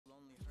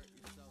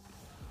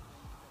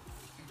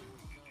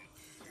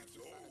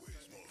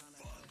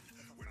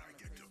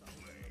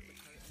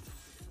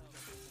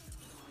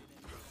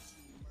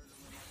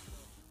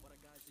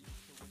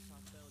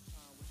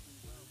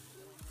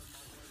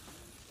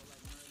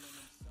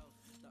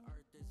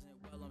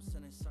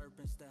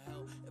serpents to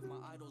hell. If my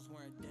idols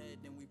weren't dead,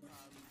 then we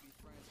probably be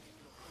friends.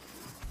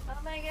 Oh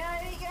my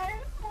god, you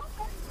guys!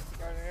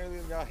 Got an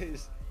heirloom,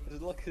 guys.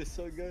 This look is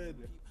so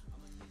good.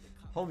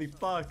 Holy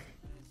fuck.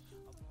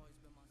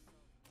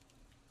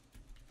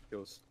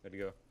 Kills. There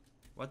you go.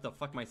 What the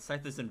fuck? My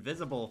scythe is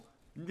invisible.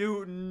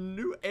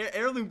 New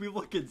heirloom be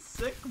looking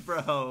sick,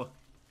 bro.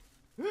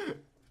 It's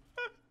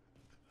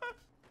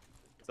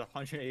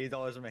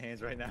 $180 in my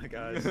hands right now,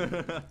 guys.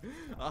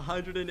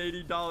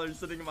 $180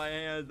 sitting in my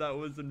hand that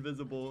was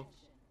invisible.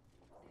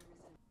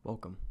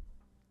 Welcome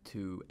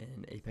to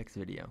an Apex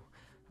video.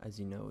 As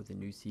you know, the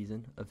new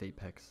season of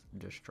Apex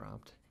just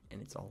dropped,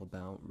 and it's all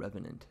about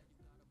Revenant.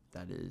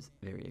 That is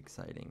very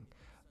exciting.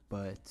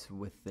 But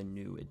with the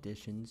new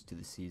additions to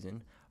the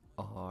season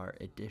are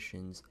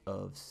additions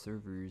of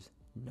servers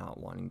not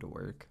wanting to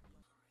work.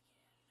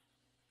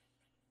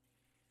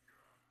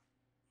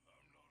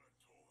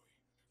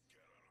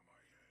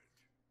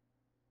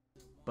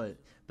 But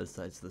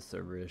besides the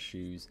server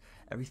issues,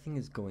 everything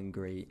is going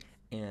great.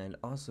 And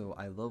also,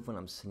 I love when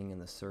I'm sitting in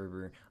the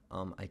server,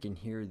 I can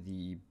hear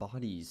the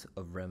bodies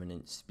of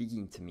Revenant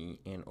speaking to me,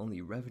 and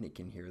only Revenant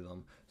can hear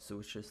them. So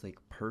it's just like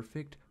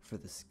perfect for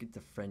the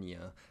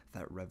schizophrenia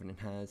that Revenant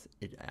has.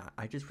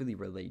 I just really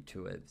relate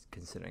to it,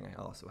 considering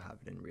I also have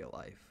it in real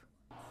life.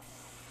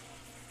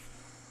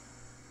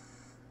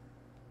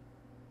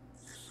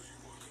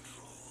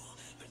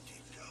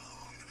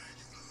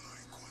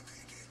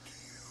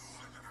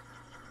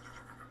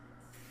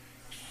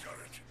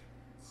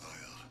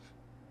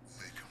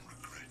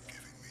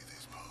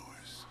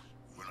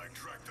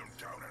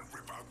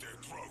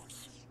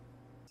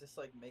 Is this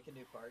like make a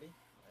new party?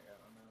 Like, I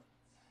don't know.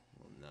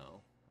 Well,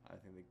 no. I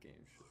think the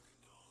game should.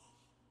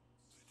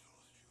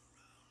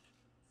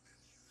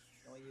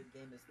 The only good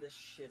game is this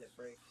shit, it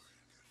breaks.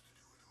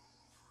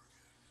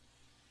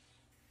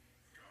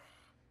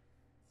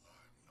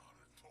 I'm not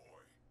a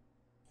toy.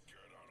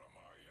 Get out of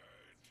my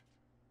head.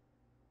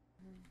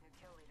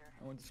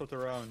 I want to sort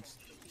around.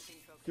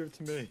 Give it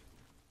to me.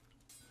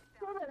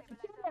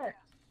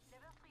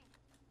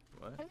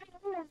 What?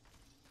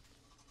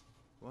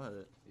 What?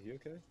 Is he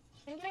okay?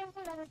 I don't.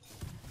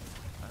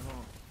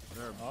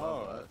 They're above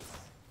Oh. us.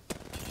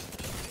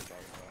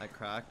 I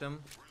cracked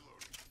him.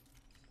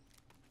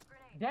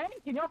 Dang,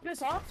 can y'all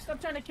piss off? Stop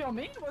trying to kill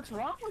me. What's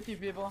wrong with you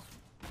people?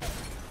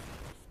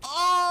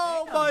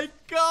 Oh Damn. my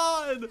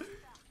god!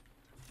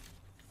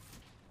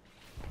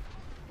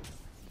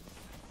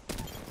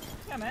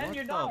 Yeah, man, What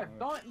you're the- dog.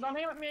 Don't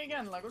aim at me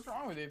again. Like, what's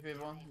wrong with you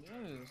people?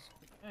 Jesus.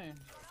 Hey.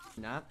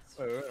 Naps?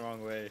 Oh, we went the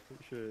wrong way.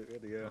 Shit, we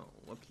had to go.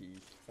 Oh, whoopsies.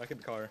 Back in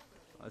the car.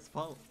 That's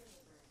fault.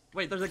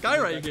 Wait, there's a guy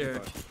right Back in the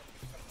here.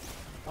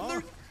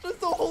 car. There's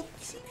the whole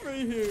team right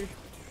here.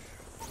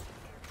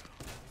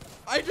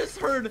 I just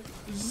heard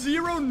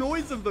zero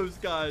noise of those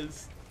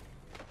guys.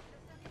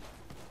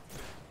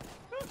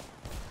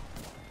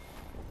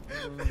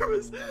 there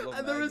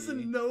was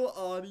no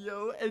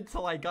audio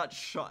until I got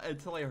shot,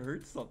 until I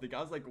heard something.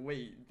 I was like,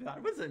 wait,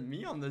 that wasn't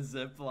me on the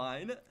zip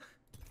line. I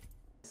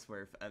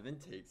swear if Evan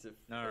takes it.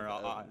 No,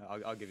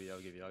 I'll give you. I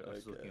was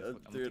Okay, looking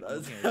at, dude, I'm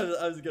looking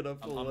I was gonna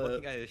pull I'm it.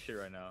 looking at his shit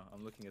right now.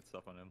 I'm looking at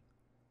stuff on him.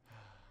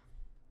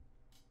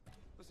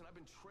 Listen, I've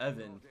been training all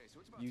Evan, day, so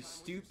it's about you time we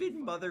stupid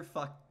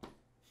motherfucker.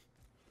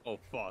 Oh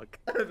fuck.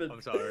 Evan.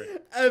 I'm sorry.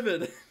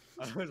 Evan.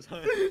 I'm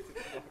sorry.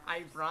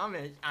 I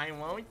promise I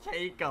won't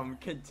take him.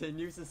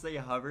 Continues to say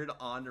hovered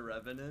on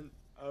Revenant.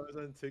 I was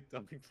on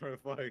TikTok for a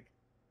fuck.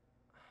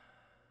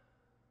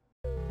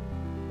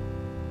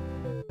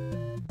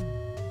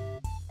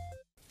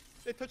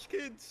 They touch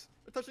kids.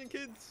 They're touching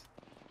kids.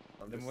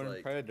 I'm Then just we're in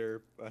like,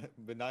 Predator,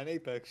 but not in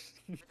Apex.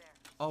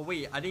 oh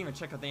wait, I didn't even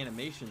check out the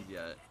animations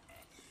yet.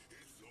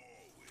 It's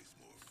always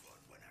more fun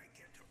when I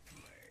get to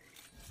play.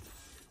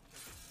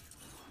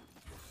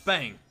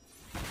 Bang.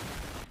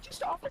 Just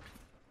stop it.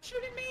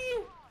 Shooting me.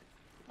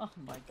 Oh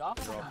my god.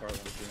 Draw part one, too.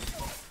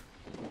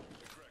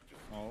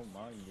 Oh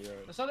my god.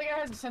 This other guy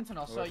has a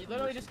sentinel, so Oh, you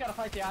literally listen. just gotta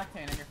fight the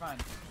octane and you're fine.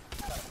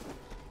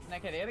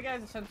 Okay, the other guy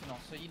has a sentinel,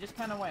 so you just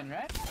kind of win,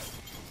 right?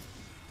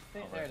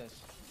 There it is.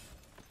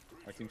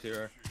 Our team's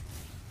here.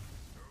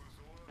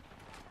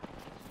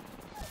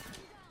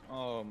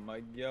 Oh my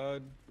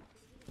god.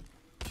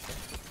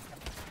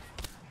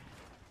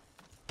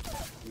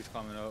 He's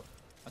coming up.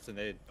 That's a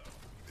nade.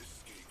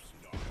 Escape's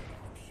not an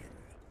option.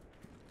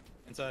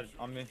 Inside,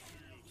 on me. In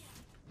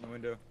the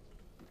window.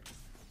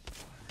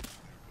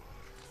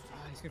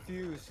 Ah, he's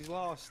confused. He's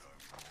lost. Fun.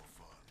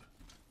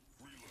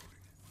 Reloading.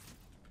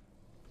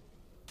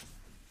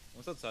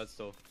 What's outside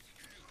still?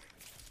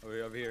 Over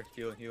here.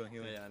 Healing. Yeah,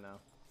 I know.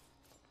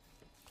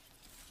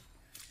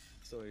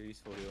 Still here. He's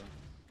full healing.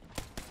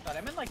 But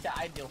I'm in like the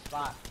ideal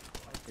spot.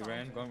 He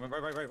ran. Going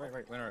right. Went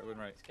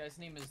right. This guy's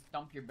name is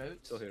Dump Your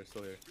Boots. Still here.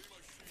 Still here.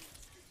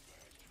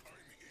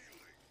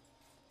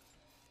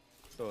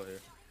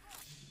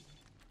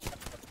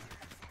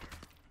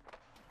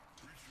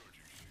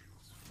 Recharging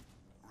shields.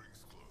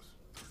 Rings close.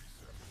 30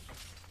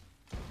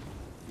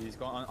 seconds. He's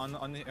gone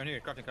on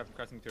here.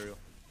 Crafting material.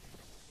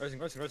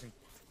 Rising.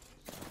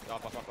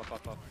 Off.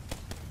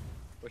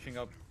 Pushing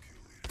up.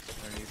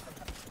 Underneath.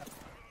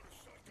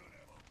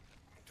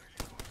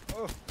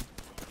 Oh.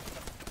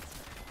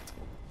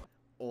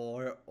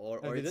 Or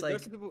Okay, it's there's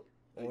like some people,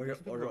 or there's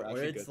some people who are or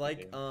actually it's good like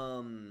at the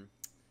game.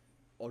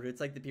 or it's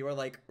like the people are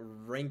like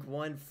rank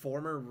 1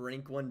 former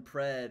rank 1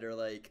 pred or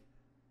like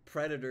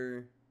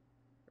predator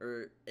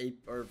or ape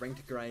or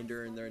ranked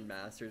grinder and they're in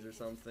masters or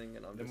something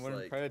and I'm Then just we're in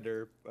like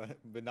Predator,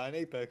 but not in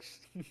Apex.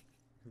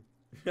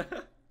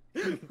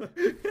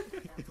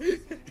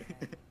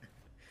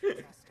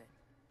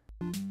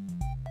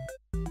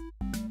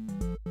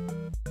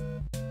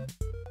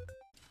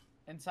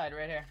 Inside,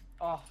 right here.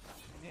 Oh,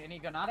 any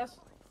granadas?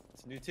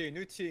 It's new team,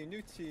 new team,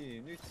 new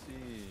team, new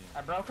team.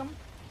 I broke him.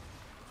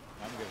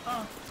 I'm good.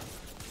 Oh.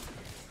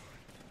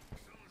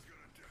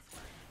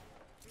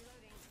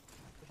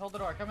 Hold the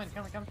door. Come in.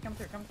 Come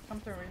through. Come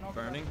through. You know.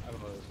 Burning? I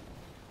was.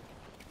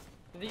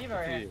 The Eva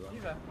right here. Eva.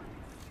 Eva.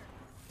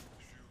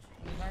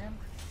 Is him?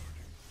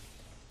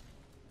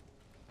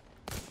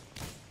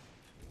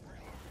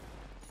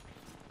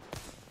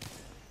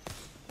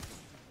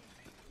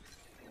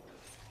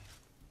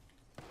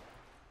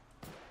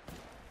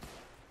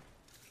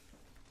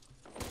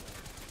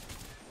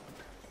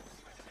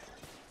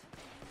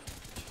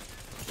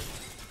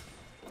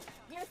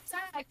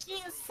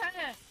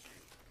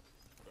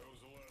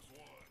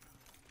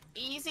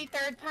 Easy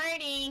third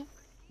party.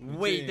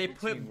 wait, they Team,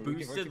 put team,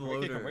 boosted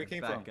loader where it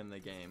came back from? in the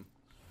game.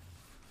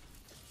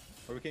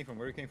 Where we came from?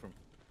 Where we came from?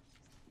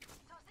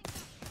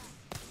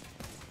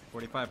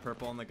 45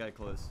 purple on the guy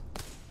close.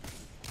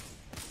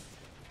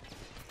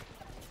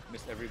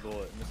 Missed every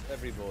bullet. Missed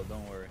every bullet.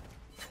 Don't worry.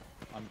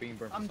 I'm being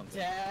burned for I'm something.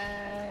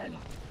 dead.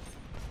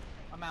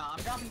 I'm out.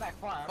 I'm dropping back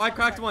far. Oh, I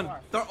cracked one.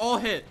 They're all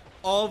hit.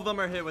 All of them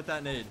are hit with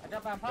that nade. I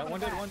dropped back. One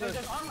dead, one dead.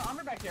 There's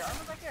armor back here.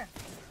 Armor back here.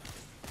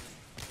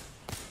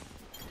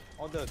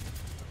 All dead.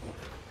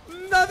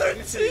 Another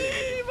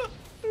team!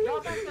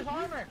 Drop back. There's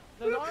armor.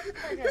 There's armor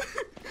back here.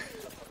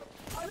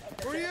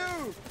 Who are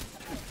you?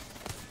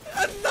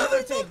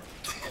 Another team!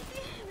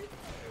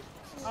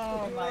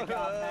 Oh my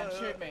god, man.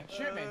 Shoot me.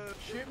 Shoot me.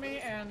 Shoot me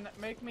and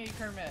make me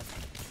Kermit.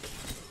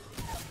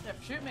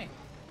 Yep, shoot me.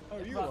 Oh,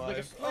 you Run, are.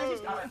 Lucas.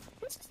 He's coming.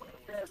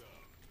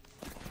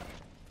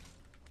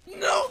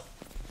 No!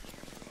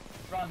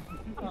 Run.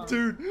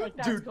 Dude, Like,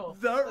 that's dude, cool.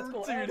 that That's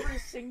cool. dude. Every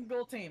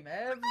single team.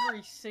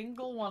 Every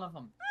single one of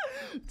them.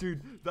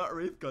 Dude, that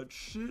Wraith got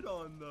shit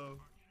on though.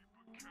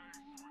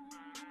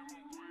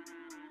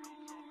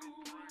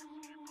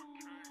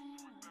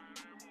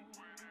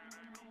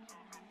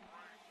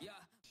 Yeah.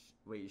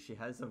 Wait, she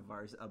has a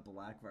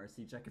black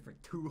varsity jacket for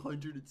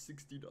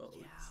 $260.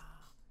 Yeah.